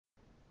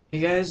Hey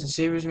guys, it's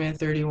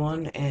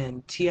SabresMan31,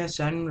 and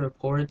TSN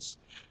reports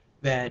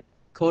that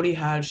Cody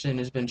Hodgson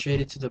has been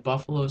traded to the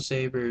Buffalo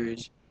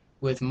Sabres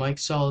with Mike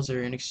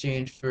Sulzer in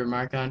exchange for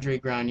Marc-Andre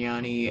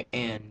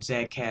and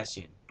Zach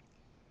Kassian.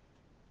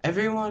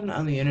 Everyone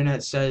on the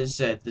internet says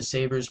that the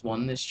Sabres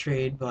won this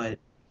trade, but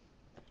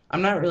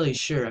I'm not really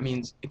sure. I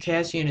mean,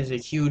 Kassian is a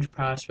huge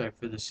prospect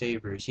for the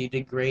Sabres. He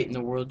did great in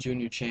the World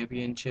Junior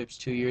Championships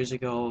 2 years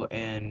ago,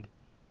 and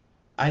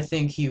I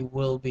think he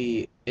will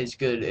be as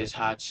good as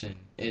Hodgson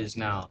is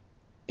now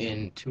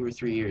in 2 or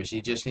 3 years.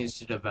 He just needs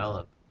to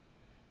develop.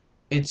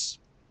 It's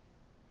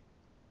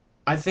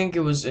I think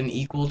it was an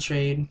equal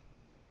trade.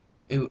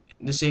 The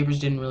Sabres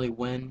didn't really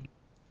win,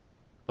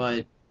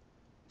 but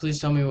please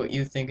tell me what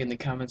you think in the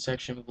comment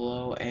section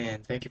below,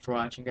 and thank you for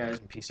watching, guys,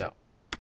 and peace out.